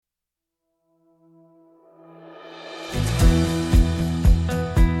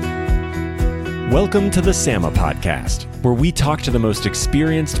Welcome to the SAMA podcast, where we talk to the most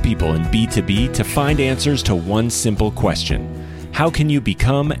experienced people in B2B to find answers to one simple question. How can you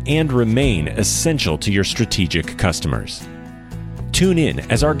become and remain essential to your strategic customers? Tune in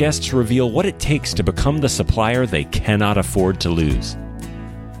as our guests reveal what it takes to become the supplier they cannot afford to lose.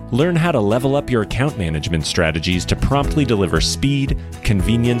 Learn how to level up your account management strategies to promptly deliver speed,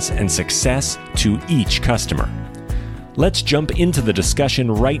 convenience, and success to each customer. Let's jump into the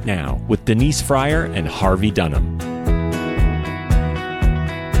discussion right now with Denise Fryer and Harvey Dunham.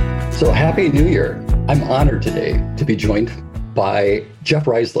 So happy New Year. I'm honored today to be joined by Jeff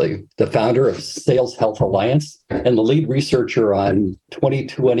Riseley, the founder of Sales Health Alliance and the lead researcher on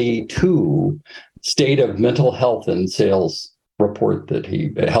 2022 State of Mental Health and Sales report that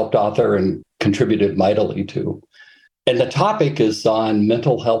he helped author and contributed mightily to. And the topic is on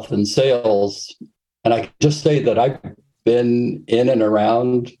mental health and sales. And I can just say that I've been in and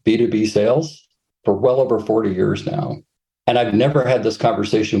around B2B sales for well over 40 years now. And I've never had this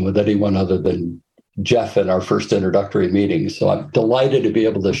conversation with anyone other than Jeff in our first introductory meeting. So I'm delighted to be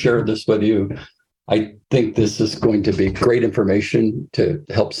able to share this with you. I think this is going to be great information to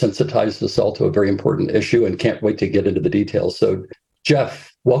help sensitize us all to a very important issue and can't wait to get into the details. So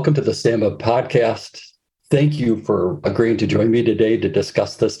Jeff, welcome to the SAMA podcast. Thank you for agreeing to join me today to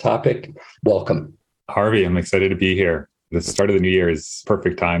discuss this topic. Welcome. Harvey, I'm excited to be here. The start of the new year is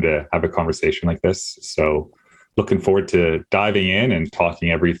perfect time to have a conversation like this. So looking forward to diving in and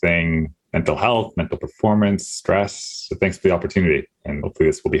talking everything mental health, mental performance, stress. So thanks for the opportunity. And hopefully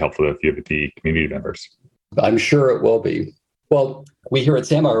this will be helpful to a few of the community members. I'm sure it will be. Well, we here at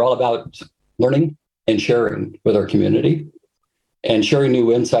SAMA are all about learning and sharing with our community and sharing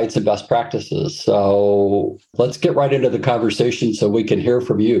new insights and best practices. So let's get right into the conversation so we can hear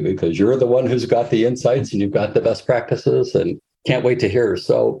from you, because you're the one who's got the insights and you've got the best practices and can't wait to hear.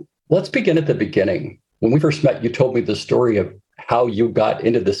 So let's begin at the beginning. When we first met, you told me the story of how you got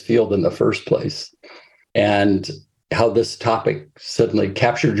into this field in the first place and how this topic suddenly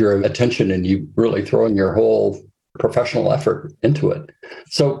captured your attention and you really thrown your whole professional effort into it.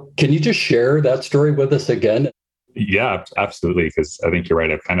 So can you just share that story with us again? Yeah, absolutely. Because I think you're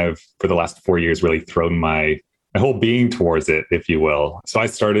right. I've kind of, for the last 4 years, really thrown my whole being towards it, if you will. So I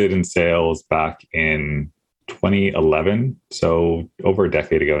started in sales back in 2011, so over a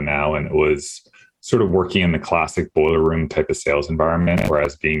decade ago now, and it was sort of working in the classic boiler room type of sales environment, where I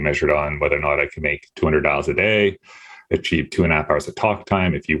was being measured on whether or not I could make 200 dials a day, achieve 2.5 hours of talk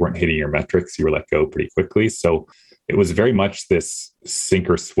time. If you weren't hitting your metrics, you were let go pretty quickly. So it was very much this sink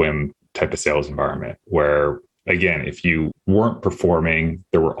or swim type of sales environment where, again, if you weren't performing,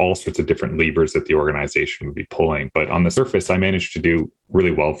 there were all sorts of different levers that the organization would be pulling. But on the surface, I managed to do really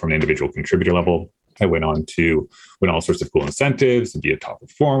well from an individual contributor level. I went on to win all sorts of cool incentives and be a top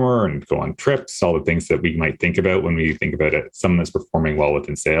performer and go on trips, all the things that we might think about when we think about it, someone that's performing well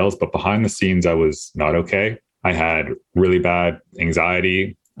within sales. But behind the scenes, I was not okay. I had really bad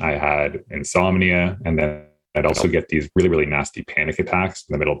anxiety. I had insomnia. And then I'd also get these really, really nasty panic attacks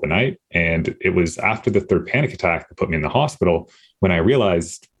in the middle of the night. And it was after the third panic attack that put me in the hospital when I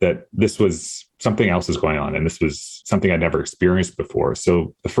realized that this was something else was going on. And this was something I'd never experienced before.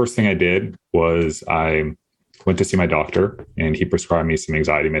 So the first thing I did was I went to see my doctor and he prescribed me some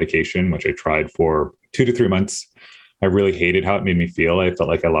anxiety medication, which I tried for 2 to 3 months. I really hated how it made me feel. I felt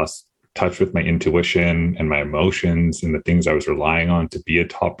like I lost touch with my intuition and my emotions and the things I was relying on to be a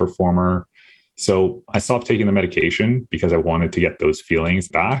top performer. So I stopped taking the medication because I wanted to get those feelings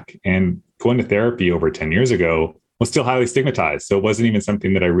back. And going to therapy over 10 years ago was still highly stigmatized. So it wasn't even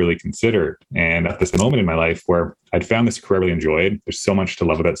something that I really considered. And at this moment in my life where I'd found this career I really enjoyed, there's so much to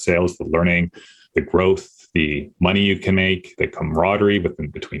love about sales, the learning, the growth, the money you can make, the camaraderie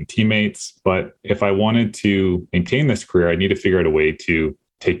between teammates. But if I wanted to maintain this career, I need to figure out a way to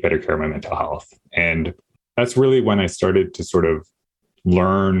take better care of my mental health. And that's really when I started to sort of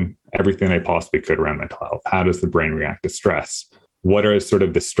learn everything I possibly could around mental health. How does the brain react to stress? What are sort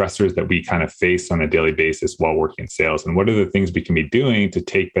of the stressors that we kind of face on a daily basis while working in sales? And what are the things we can be doing to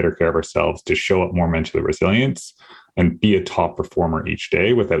take better care of ourselves, to show up more mentally resilience and be a top performer each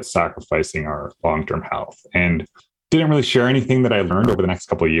day without sacrificing our long-term health? And didn't really share anything that I learned over the next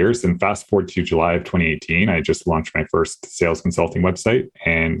couple of years. And fast forward to July of 2018, I just launched my first sales consulting website.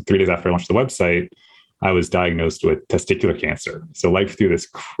 And 3 days after I launched the website, I was diagnosed with testicular cancer. So life threw this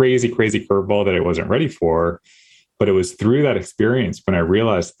crazy curveball that I wasn't ready for. But it was through that experience when I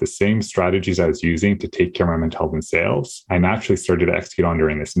realized the same strategies I was using to take care of my mental health and sales, I naturally started to execute on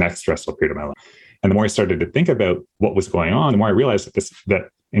during this next stressful period of my life. And the more I started to think about what was going on, the more I realized that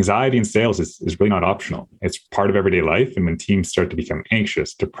anxiety in sales is really not optional. It's part of everyday life. And when teams start to become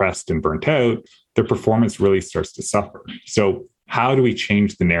anxious, depressed, and burnt out, their performance really starts to suffer. So how do we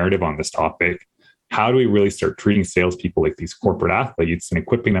change the narrative on this topic? How do we really start treating salespeople like these corporate athletes and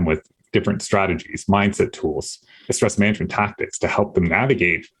equipping them with different strategies, mindset tools, stress management tactics to help them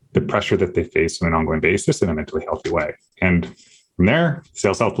navigate the pressure that they face on an ongoing basis in a mentally healthy way? And from there,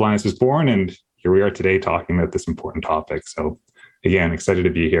 Sales Health Alliance was born, and here we are today talking about this important topic. So again, excited to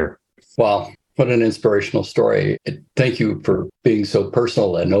be here. Wow, what an inspirational story. Thank you for being so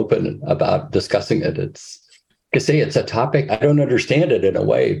personal and open about discussing it. It's a topic, I don't understand it in a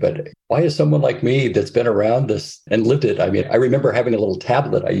way, but why is someone like me that's been around this and lived it? I mean, I remember having a little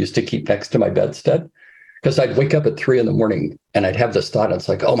tablet I used to keep next to my bedstead because I'd wake up at 3 a.m. and I'd have this thought. It's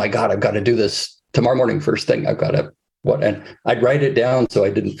like, oh my God, I've got to do this tomorrow morning. First thing I've got to, and I'd write it down so I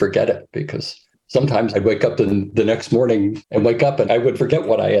didn't forget it, because sometimes I'd wake up the next morning and wake up and I would forget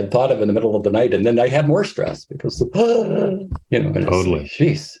what I had thought of in the middle of the night. And then I had more stress because, Totally.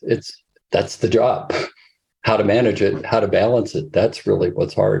 That's the job. How to manage it, how to balance it. That's really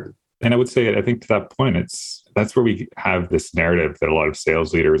what's hard. And I would say, I think to that point, that's where we have this narrative that a lot of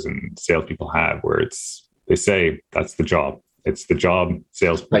sales leaders and salespeople have, where they say that's the job. It's the job.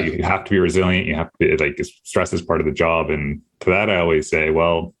 Sales, right. You have to be resilient. You have to be stress is part of the job. And to that, I always say,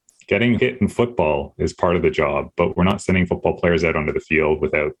 well, getting hit in football is part of the job, but we're not sending football players out onto the field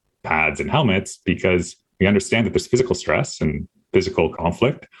without pads and helmets because we understand that there's physical stress and physical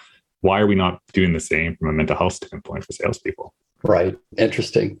conflict. Why are we not doing the same from a mental health standpoint for salespeople? Right.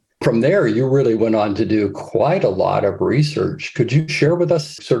 Interesting. From there, you really went on to do quite a lot of research. Could you share with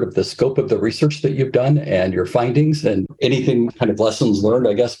us sort of the scope of the research that you've done and your findings and anything kind of lessons learned,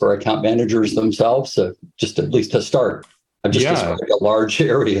 I guess, for account managers themselves, just at least to start? I'm just describing a large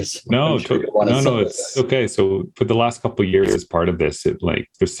area. So it's okay. So for the last couple of years, as part of this,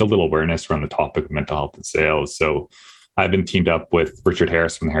 there's still little awareness around the topic of mental health and sales. So I've been teamed up with Richard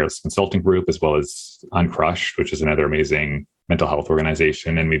Harris from the Harris Consulting Group, as well as Uncrushed, which is another amazing mental health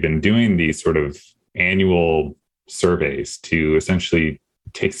organization. And we've been doing these sort of annual surveys to essentially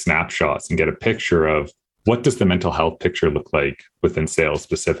take snapshots and get a picture of what does the mental health picture look like within sales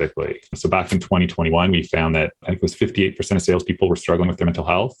specifically. So back in 2021, we found that I think it was 58% of salespeople were struggling with their mental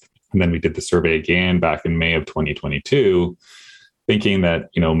health. And then we did the survey again back in May of 2022, thinking that,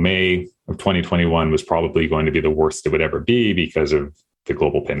 May of 2021 was probably going to be the worst it would ever be because of the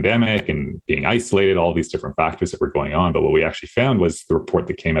global pandemic and being isolated, all these different factors that were going on. But what we actually found was the report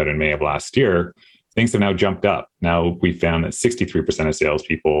that came out in May of last year, things have now jumped up. Now we found that 63% of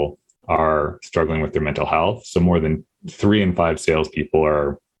salespeople are struggling with their mental health. So more than 3 in 5 salespeople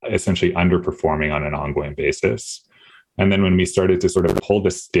are essentially underperforming on an ongoing basis. And then when we started to sort of pull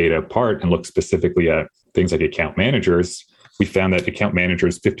this data apart and look specifically at things like account managers, we found that account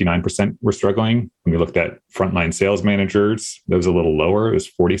managers, 59% were struggling. When we looked at frontline sales managers, that was a little lower, it was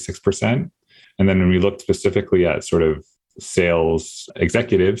 46%. And then when we looked specifically at sort of sales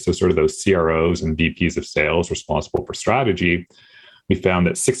executives, so sort of those CROs and VPs of sales responsible for strategy, we found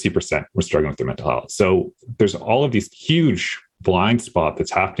that 60% were struggling with their mental health. So there's all of these huge blind spot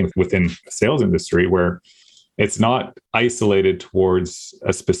that's happening within the sales industry where it's not isolated towards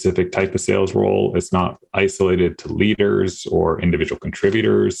a specific type of sales role. It's not isolated to leaders or individual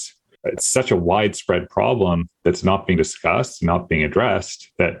contributors. It's such a widespread problem that's not being discussed, not being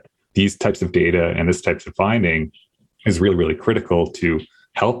addressed, that these types of data and this types of finding is really, really critical to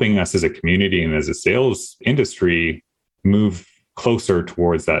helping us as a community and as a sales industry move closer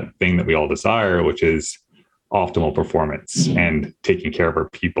towards that thing that we all desire, which is optimal performance and taking care of our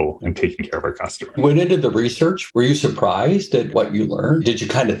people and taking care of our customers. Went into the research. Were you surprised at what you learned? Did you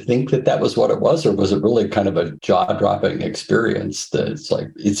kind of think that was what it was, or was it really kind of a jaw-dropping experience that's like,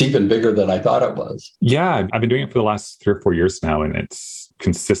 it's even bigger than I thought it was? Yeah, I've been doing it for the last 3 or 4 years now, and it's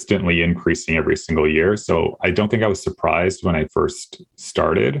consistently increasing every single year. So I don't think I was surprised when I first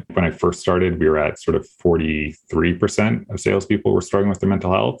started. When I first started, we were at sort of 43% of salespeople were struggling with their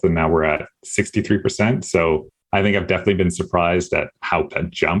mental health, and now we're at 63%. So I think I've definitely been surprised at how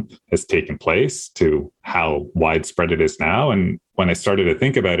that jump has taken place to how widespread it is now. And when I started to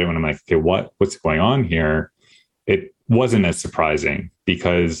think about it, when I'm like, okay, what's going on here? It wasn't as surprising,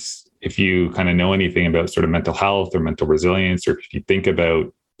 because if you kind of know anything about sort of mental health or mental resilience, or if you think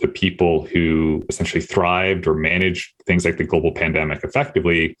about the people who essentially thrived or managed things like the global pandemic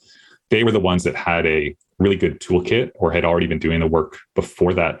effectively, they were the ones that had a really good toolkit or had already been doing the work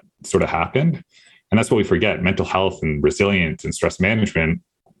before that sort of happened. And that's what we forget. Mental health and resilience and stress management,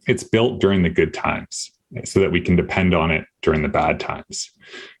 it's built during the good times. so that we can depend on it during the bad times.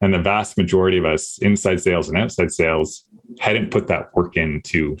 And the vast majority of us inside sales and outside sales hadn't put that work in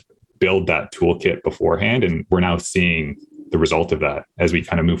to build that toolkit beforehand. And we're now seeing the result of that as we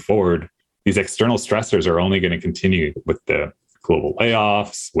kind of move forward. These external stressors are only going to continue with the global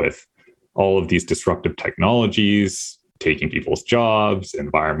layoffs, with all of these disruptive technologies, taking people's jobs,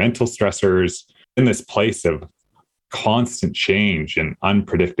 environmental stressors, in this place of constant change and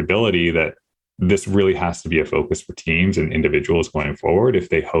unpredictability, that this really has to be a focus for teams and individuals going forward if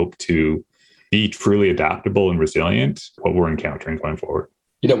they hope to be truly adaptable and resilient, what we're encountering going forward.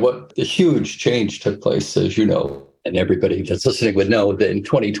 You know what? The huge change took place, as you know, and everybody that's listening would know, that in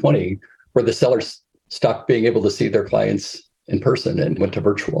 2020, where the sellers stopped being able to see their clients in person and went to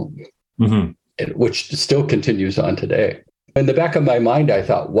virtual, which still continues on today. In the back of my mind, I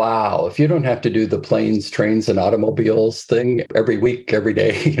thought, wow, if you don't have to do the planes, trains, and automobiles thing every week, every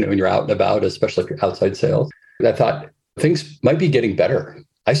day, when you're out and about, especially if you're outside sales, I thought things might be getting better.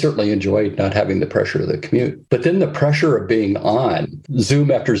 I certainly enjoyed not having the pressure of the commute. But then the pressure of being on Zoom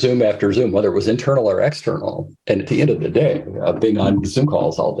after Zoom after Zoom, whether it was internal or external, and at the end of the day, of being on Zoom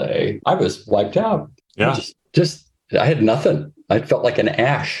calls all day, I was wiped out. Yeah. I had nothing. I felt like an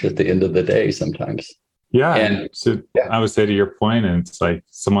ash at the end of the day sometimes. Yeah. And so I would say to your point, and it's like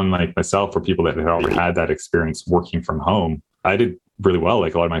someone like myself or people that had already had that experience working from home, I did really well.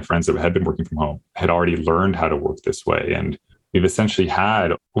 Like a lot of my friends that had been working from home had already learned how to work this way. And we've essentially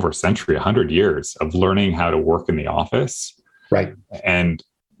had over a century, 100 years of learning how to work in the office. Right. And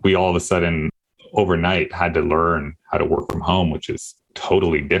we all of a sudden overnight had to learn how to work from home, which is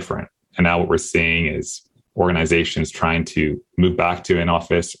totally different. And now what we're seeing is organizations trying to move back to an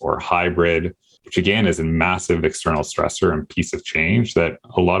office or hybrid, which again is a massive external stressor and piece of change that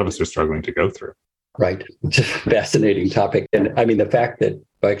a lot of us are struggling to go through. Right. It's a fascinating topic. And I mean, the fact that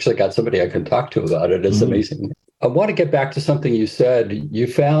I actually got somebody I can talk to about it is amazing. I want to get back to something you said. You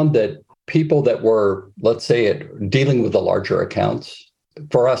found that people that were, let's say, dealing with the larger accounts,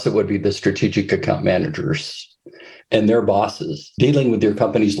 for us, it would be the strategic account managers and their bosses dealing with your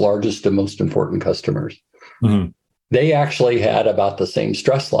company's largest and most important customers. They actually had about the same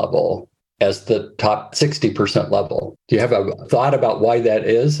stress level as the top 60% level. Do you have a thought about why that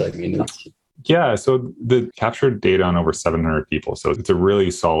is? I mean, yeah. So the captured data on over 700 people. So it's a really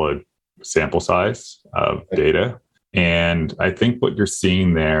solid sample size of data. And I think what you're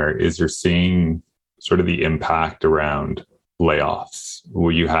seeing there is you're seeing sort of the impact around layoffs,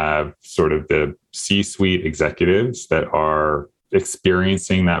 where you have sort of the C-suite executives that are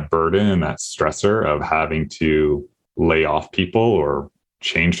experiencing that burden and that stressor of having to lay off people or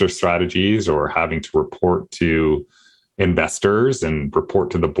change their strategies, or having to report to investors and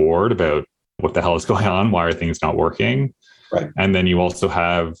report to the board about what the hell is going on, why are things not working. Right. And then you also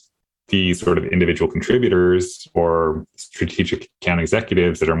have these sort of individual contributors or strategic account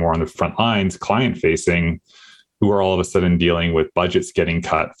executives that are more on the front lines, client facing, who are all of a sudden dealing with budgets getting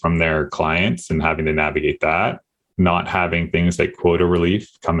cut from their clients and having to navigate that, not having things like quota relief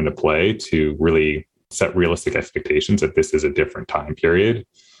come into play to really set realistic expectations that this is a different time period.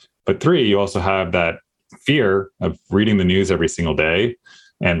 But 3, you also have that fear of reading the news every single day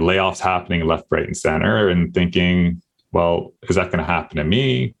and layoffs happening left, right, and center, and thinking, well, is that going to happen to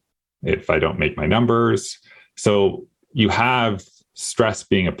me if I don't make my numbers? So you have stress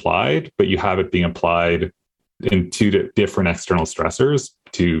being applied, but you have it being applied in 2 different external stressors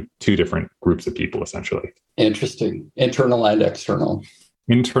to 2 different groups of people, essentially. Interesting. Internal and external.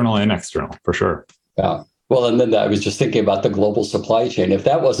 Internal and external, for sure. Yeah. Well, and then I was just thinking about the global supply chain. If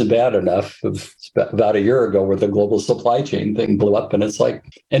that wasn't bad enough, about a year ago where the global supply chain thing blew up, and it's like,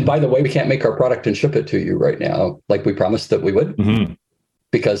 and by the way, we can't make our product and ship it to you right now, like we promised that we would,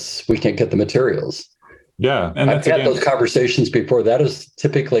 because we can't get the materials. Yeah. And I've had those conversations before. That is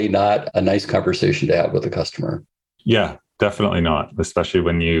typically not a nice conversation to have with a customer. Yeah, definitely not. Especially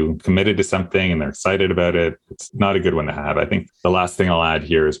when you committed to something and they're excited about it. It's not a good one to have. I think the last thing I'll add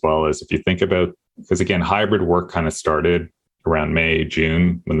here as well is if you think about, because again, hybrid work kind of started around May,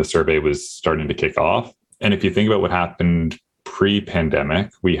 June, when the survey was starting to kick off. And if you think about what happened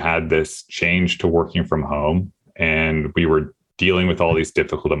pre-pandemic, we had this change to working from home, and we were dealing with all these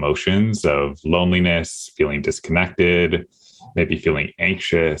difficult emotions of loneliness, feeling disconnected, maybe feeling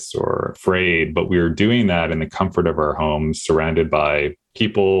anxious or afraid. But we were doing that in the comfort of our homes, surrounded by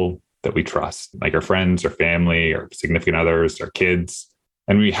people that we trust, like our friends, our family, our significant others, our kids.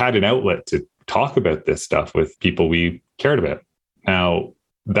 And we had an outlet to talk about this stuff with people we cared about. Now,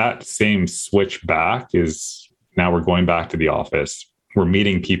 that same switch back is now we're going back to the office. We're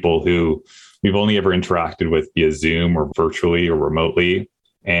meeting people who we've only ever interacted with via Zoom or virtually or remotely.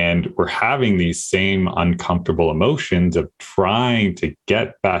 And we're having these same uncomfortable emotions of trying to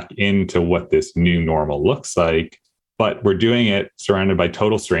get back into what this new normal looks like. But we're doing it surrounded by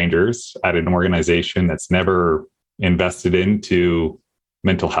total strangers at an organization that's never invested into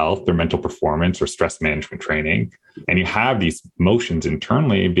mental health or mental performance or stress management training. And you have these emotions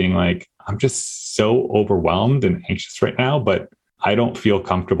internally being like, I'm just so overwhelmed and anxious right now, but I don't feel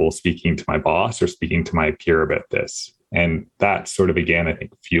comfortable speaking to my boss or speaking to my peer about this. And that sort of began, I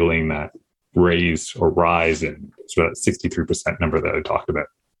think, fueling that rise in sort of that 63% number that I talked about.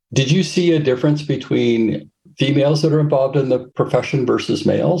 Did you see a difference between females that are involved in the profession versus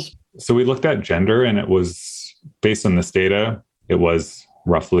males? So we looked at gender, and it was based on this data, it was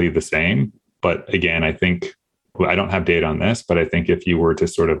roughly the same. But again, I think I don't have data on this, but I think if you were to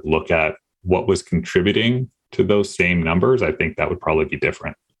sort of look at what was contributing to those same numbers, I think that would probably be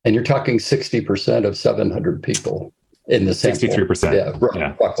different. And you're talking 60% of 700 people in the sample. 63%. Yeah,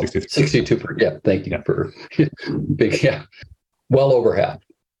 right. Yeah, 62%. Yeah, thank you for big, well over half.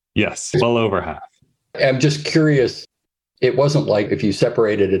 Yes, well over half. I'm just curious. It wasn't like if you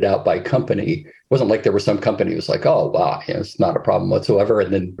separated it out by company, it wasn't like there was some company who was like, oh, wow, it's not a problem whatsoever.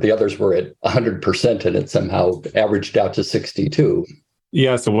 And then the others were at 100% and it somehow averaged out to 62.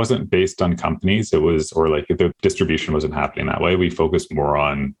 Yeah, so it wasn't based on companies. It was, or like if the distribution wasn't happening that way, we focused more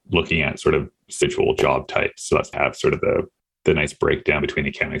on looking at sort of residual job types. So let's have sort of the nice breakdown between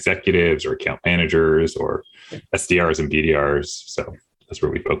account executives or account managers or SDRs and BDRs. So that's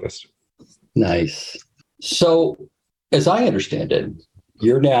where we focused. Nice. So as I understand it,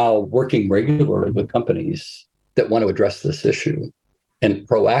 you're now working regularly with companies that want to address this issue and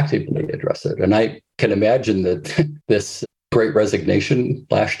proactively address it. And I can imagine that this great resignation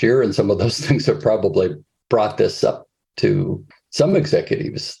last year and some of those things have probably brought this up to some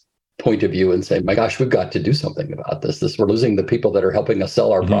executives' point of view and say, my gosh, we've got to do something about this. We're losing the people that are helping us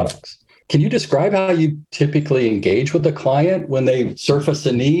sell our products. Can you describe how you typically engage with the client when they surface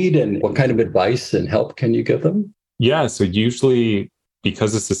a need and what kind of advice and help can you give them? Yeah, so usually,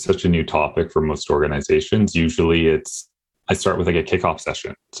 because this is such a new topic for most organizations, usually I start with like a kickoff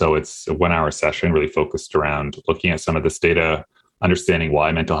session. So it's a 1 hour session really focused around looking at some of this data, understanding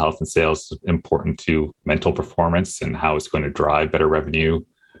why mental health and sales is important to mental performance and how it's going to drive better revenue.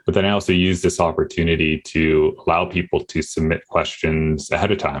 But then I also use this opportunity to allow people to submit questions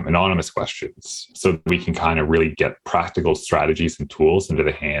ahead of time, anonymous questions, so that we can kind of really get practical strategies and tools into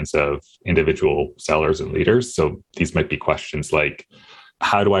the hands of individual sellers and leaders. So these might be questions like,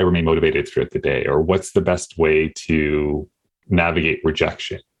 how do I remain motivated throughout the day? Or what's the best way to navigate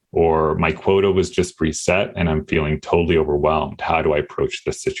rejection? Or my quota was just reset and I'm feeling totally overwhelmed. How do I approach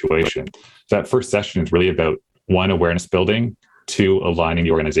this situation? So that first session is really about 1, awareness building, 2, aligning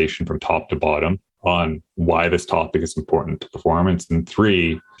the organization from top to bottom on why this topic is important to performance, and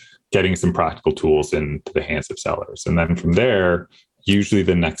 3, getting some practical tools into the hands of sellers. And then from there, usually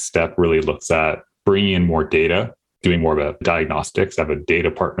the next step really looks at bringing in more data, doing more of a diagnostics. I have a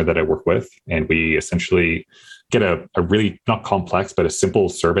data partner that I work with, and we essentially get a really not complex, but a simple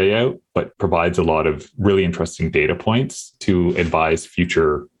survey out, but provides a lot of really interesting data points to advise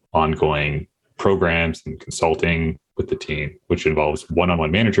future ongoing programs and consulting with the team, which involves one-on-one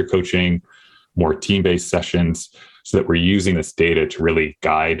manager coaching, more team-based sessions, so that we're using this data to really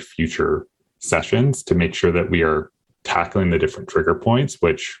guide future sessions to make sure that we are tackling the different trigger points,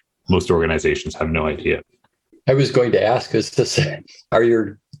 which most organizations have no idea. I was going to ask is to say, are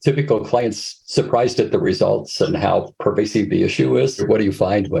your typical clients surprised at the results and how pervasive the issue is? What do you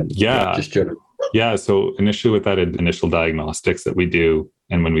find when just generally? Yeah. So initially with that initial diagnostics that we do,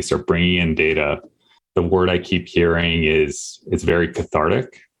 and when we start bringing in data, the word I keep hearing is it's very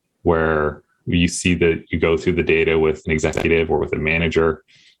cathartic, where you see that you go through the data with an executive or with a manager,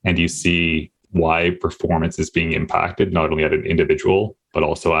 and you see why performance is being impacted, not only at an individual, but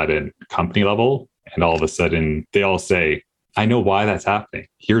also at a company level. And all of a sudden, they all say, I know why that's happening.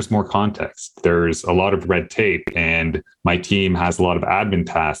 Here's more context. There's a lot of red tape, and my team has a lot of admin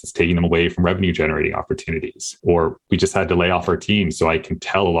tasks that's taking them away from revenue generating opportunities. Or we just had to lay off our team. So I can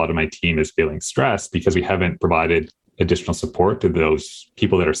tell a lot of my team is feeling stressed because we haven't provided additional support to those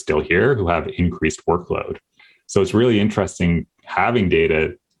people that are still here who have increased workload. So it's really interesting having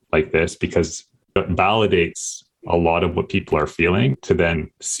data like this because it validates a lot of what people are feeling to then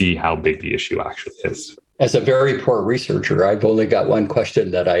see how big the issue actually is. As a very poor researcher, I've only got one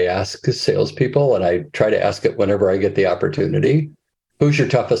question that I ask salespeople, and I try to ask it whenever I get the opportunity. Who's your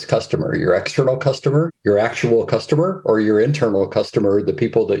toughest customer? Your external customer, your actual customer, or your internal customer, the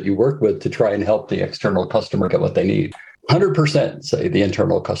people that you work with to try and help the external customer get what they need? 100% say the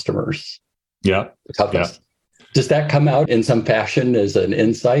internal customers. Yeah. The toughest. Does that come out in some fashion as an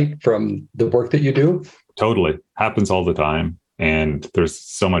insight from the work that you do? Totally. Happens all the time. And there's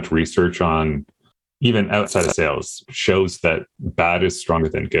so much research on, even outside of sales, shows that bad is stronger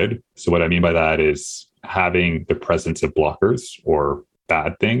than good. So what I mean by that is having the presence of blockers or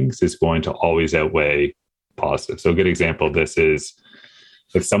bad things is going to always outweigh positive. So a good example of this is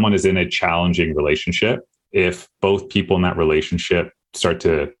if someone is in a challenging relationship, if both people in that relationship start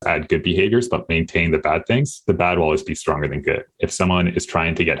to add good behaviors but maintain the bad things, the bad will always be stronger than good. If someone is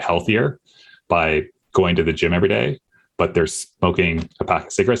trying to get healthier by going to the gym every day, but they're smoking a pack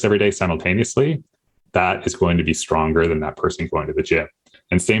of cigarettes every day simultaneously, that is going to be stronger than that person going to the gym.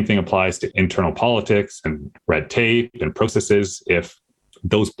 And same thing applies to internal politics and red tape and processes. If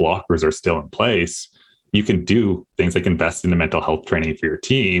those blockers are still in place, you can do things like invest in the mental health training for your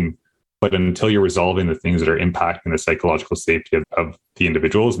team. But until you're resolving the things that are impacting the psychological safety of the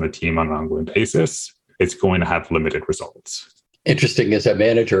individuals and the team on an ongoing basis, it's going to have limited results. Interesting. As a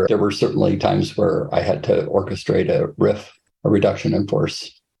manager, there were certainly times where I had to orchestrate a RIF, a reduction in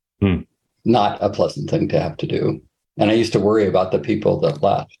force. Not a pleasant thing to have to do. And I used to worry about the people that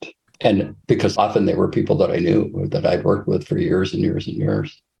left. And because often they were people that I knew, that I'd worked with for years and years and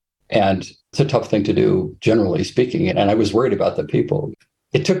years. And it's a tough thing to do, generally speaking. And I was worried about the people.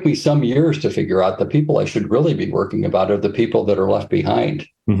 It took me some years to figure out the people I should really be working about are the people that are left behind.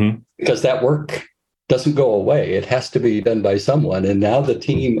 Because that work doesn't go away. It has to be done by someone. And now the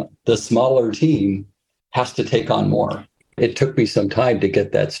team, the smaller team, has to take on more. It took me some time to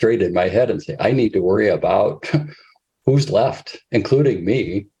get that straight in my head and say, I need to worry about who's left, including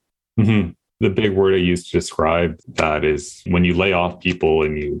me. The big word I use to describe that is when you lay off people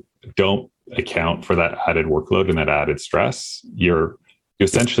and you don't account for that added workload and that added stress, you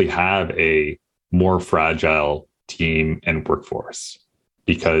essentially have a more fragile team and workforce,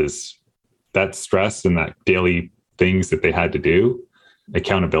 because that stress and that daily things that they had to do,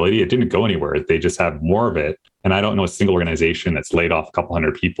 accountability, it didn't go anywhere. They just have more of it. And I don't know a single organization that's laid off a couple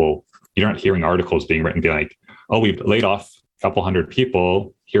hundred people. You're not hearing articles being written being like, oh, we've laid off a couple hundred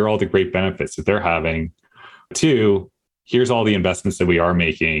people. Here are all the great benefits that they're having. 2, here's all the investments that we are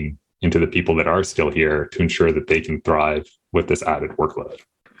making into the people that are still here to ensure that they can thrive with this added workload.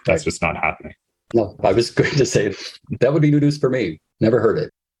 That's just not happening. No, I was going to say that would be new news for me. Never heard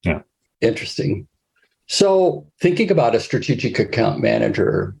it. Yeah. Interesting. So thinking about a strategic account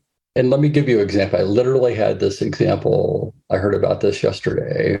manager, and let me give you an example. I literally had this example. I heard about this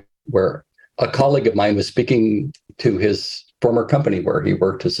yesterday where a colleague of mine was speaking to his former company where he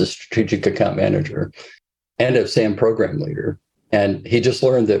worked as a strategic account manager and a SAM program leader. And he just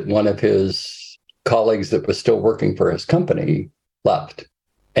learned that one of his colleagues that was still working for his company left.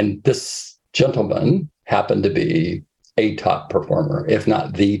 And this gentleman happened to be a top performer, if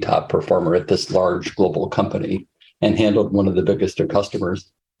not the top performer at this large global company, and handled one of the biggest of customers.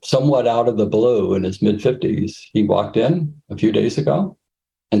 Somewhat out of the blue, in his mid-50s, he walked in a few days ago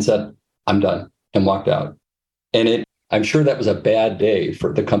and said, I'm done, and walked out. And I'm sure that was a bad day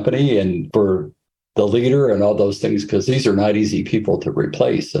for the company and for the leader and all those things, because these are not easy people to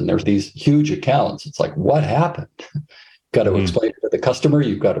replace. And there's these huge accounts. It's like, what happened? Got to explain it to the customer.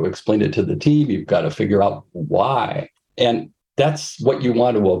 You've got to explain it to the team. You've got to figure out why. And that's what you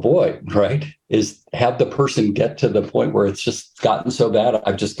want to avoid, right? Is have the person get to the point where it's just gotten so bad,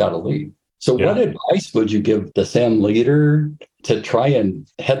 I've just got to leave. So what advice would you give the SAM leader to try and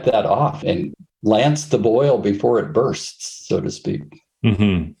head that off and lance the boil before it bursts, so to speak?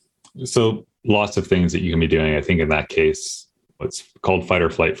 So lots of things that you can be doing. I think in that case, it's called fight or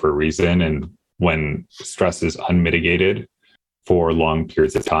flight for a reason. And when stress is unmitigated for long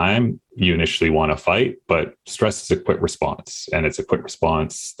periods of time, you initially want to fight, but stress is a quick response. And it's a quick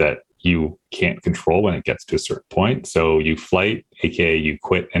response that you can't control when it gets to a certain point. So you flight, aka you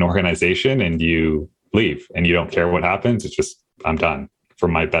quit an organization and you leave and you don't care what happens. It's just, I'm done. For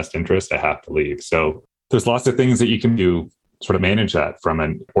my best interest, I have to leave. So there's lots of things that you can do sort of manage that from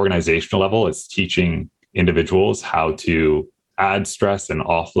an organizational level. It's teaching individuals how to add stress and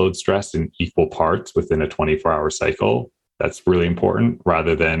offload stress in equal parts within a 24-hour cycle. That's really important,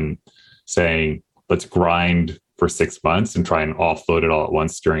 rather than saying, let's grind for 6 months and try and offload it all at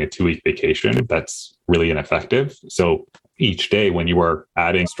once during a 2-week vacation. That's really ineffective. So each day when you are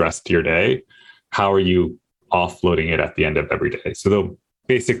adding stress to your day, how are you offloading it at the end of every day? So the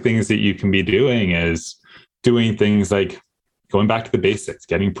basic things that you can be doing is doing things like going back to the basics,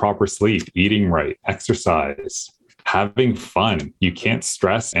 getting proper sleep, eating right, exercise, having fun. You can't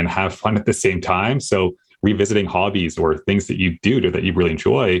stress and have fun at the same time. So revisiting hobbies or things that you do that you really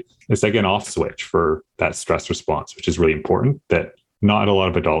enjoy is like an off switch for that stress response, which is really important that not a lot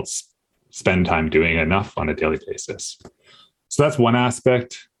of adults spend time doing enough on a daily basis. So that's one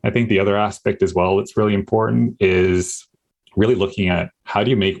aspect. I think the other aspect as well that's really important is really looking at how do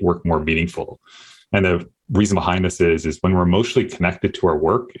you make work more meaningful? And the reason behind this is when we're emotionally connected to our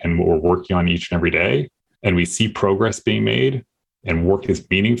work and what we're working on each and every day, and we see progress being made and work is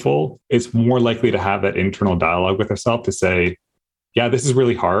meaningful, it's more likely to have that internal dialogue with ourselves to say, yeah, this is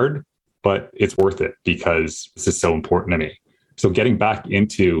really hard, but it's worth it because this is so important to me. So getting back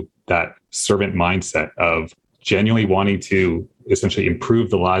into that servant mindset of genuinely wanting to essentially improve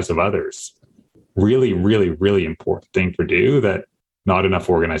the lives of others, really, really, really important thing to do that not enough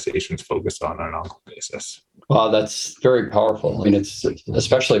organizations focus on an ongoing basis. Wow, that's very powerful. I mean, it's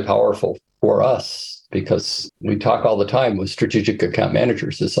especially powerful for us because we talk all the time with strategic account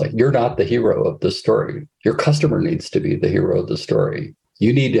managers. It's like, you're not the hero of the story. Your customer needs to be the hero of the story.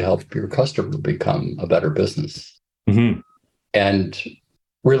 You need to help your customer become a better business. Mm-hmm. And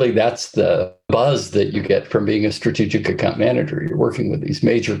really, that's the buzz that you get from being a strategic account manager. You're working with these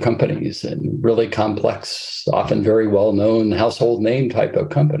major companies and really complex, often very well-known household name type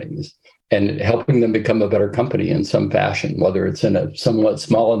of companies, and helping them become a better company in some fashion, whether it's in a somewhat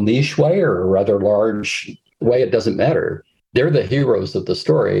small and niche way or a rather large way, it doesn't matter. They're the heroes of the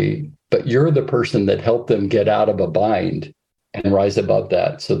story, but you're the person that helped them get out of a bind and rise above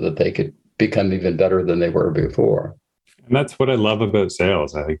that so that they could become even better than they were before. And that's what I love about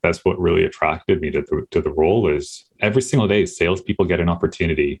sales. I think that's what really attracted me to the role is every single day, salespeople get an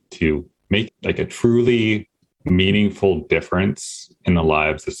opportunity to make like a truly meaningful difference in the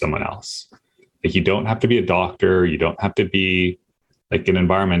lives of someone else. Like you don't have to be a doctor. You don't have to be like an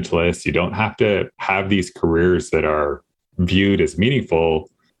environmentalist. You don't have to have these careers that are viewed as meaningful.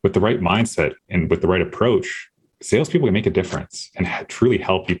 With the right mindset and with the right approach, salespeople can make a difference and truly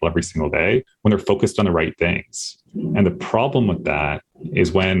help people every single day when they're focused on the right things. And the problem with that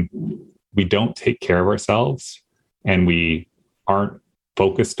is when we don't take care of ourselves and we aren't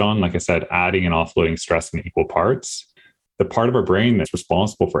focused on, like I said, adding and offloading stress in equal parts, the part of our brain that's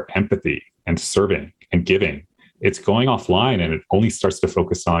responsible for empathy and serving and giving, it's going offline and it only starts to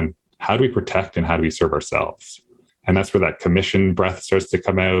focus on how do we protect and how do we serve ourselves. And that's where that commission breath starts to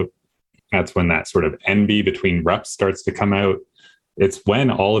come out. That's when that sort of envy between reps starts to come out. It's when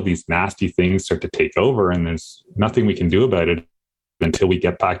all of these nasty things start to take over and there's nothing we can do about it until we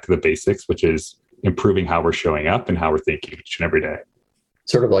get back to the basics, which is improving how we're showing up and how we're thinking each and every day.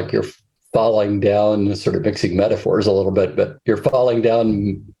 Sort of like you're falling down, sort of mixing metaphors a little bit, but you're falling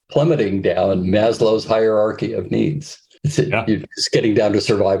down, plummeting down Maslow's hierarchy of needs. You're just getting down to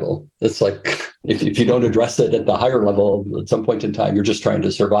survival. It's like if you don't address it at the higher level, at some point in time, you're just trying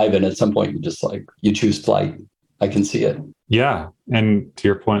to survive. And at some point, you choose flight. I can see it. Yeah. And to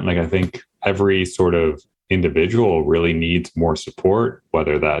your point, like I think every sort of individual really needs more support,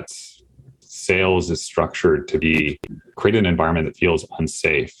 whether that's sales is structured to create an environment that feels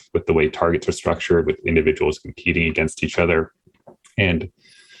unsafe with the way targets are structured, with individuals competing against each other. And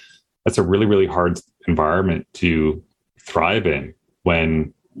that's a really, really hard environment to thrive in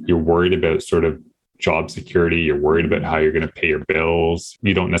when you're worried about sort of job security, you're worried about how you're going to pay your bills.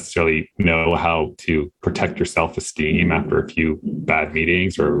 You don't necessarily know how to protect your self-esteem after a few bad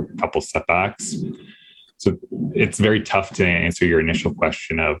meetings or a couple setbacks. So it's very tough to answer your initial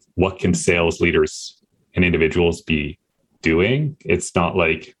question of what can sales leaders and individuals be doing? It's not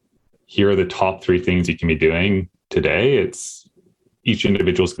like, here are the top 3 things you can be doing today. It's each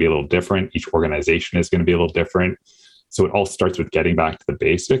individual is going to be a little different. Each organization is going to be a little different. So it all starts with getting back to the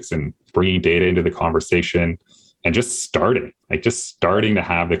basics and bringing data into the conversation and just starting to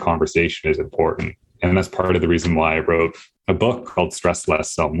have the conversation is important. And that's part of the reason why I wrote a book called Stress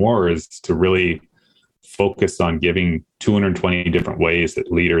Less, Sell More, is to really focus on giving 220 different ways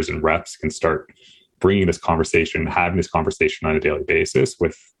that leaders and reps can start bringing this conversation, having this conversation on a daily basis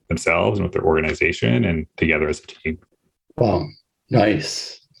with themselves and with their organization and together as a team. Wow.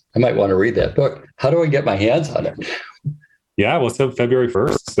 Nice. I might want to read that book. How do I get my hands on it? Yeah, well, it's up February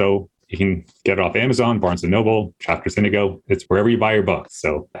 1st. So you can get it off Amazon, Barnes & Noble, Chapters Indigo. It's wherever you buy your books.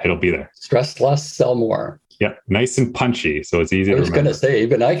 So it'll be there. Stress less, sell more. Yeah, nice and punchy. So it's easy to remember. I was going to say,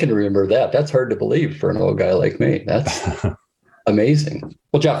 even I can remember that. That's hard to believe for an old guy like me. That's amazing.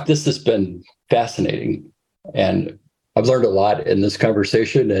 Well, Jeff, this has been fascinating. And I've learned a lot in this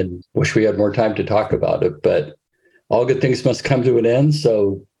conversation and wish we had more time to talk about it. But all good things must come to an end.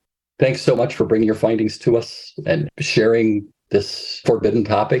 So thanks so much for bringing your findings to us and sharing this forbidden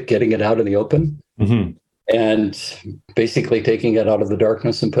topic, getting it out in the open, and basically taking it out of the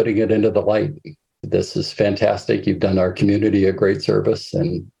darkness and putting it into the light. This is fantastic. You've done our community a great service,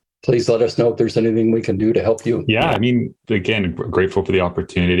 and Please let us know if there's anything we can do to help you. Yeah, I mean, again, grateful for the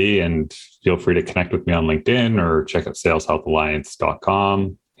opportunity, and feel free to connect with me on LinkedIn or check out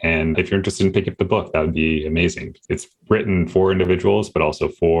saleshealthalliance.com. And if you're interested in picking up the book, that would be amazing. It's written for individuals, but also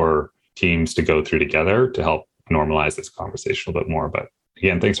for teams to go through together to help normalize this conversation a bit more. But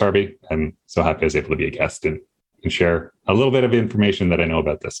again, thanks, Harvey. I'm so happy I was able to be a guest and share a little bit of information that I know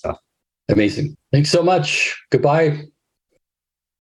about this stuff. Amazing. Thanks so much. Goodbye.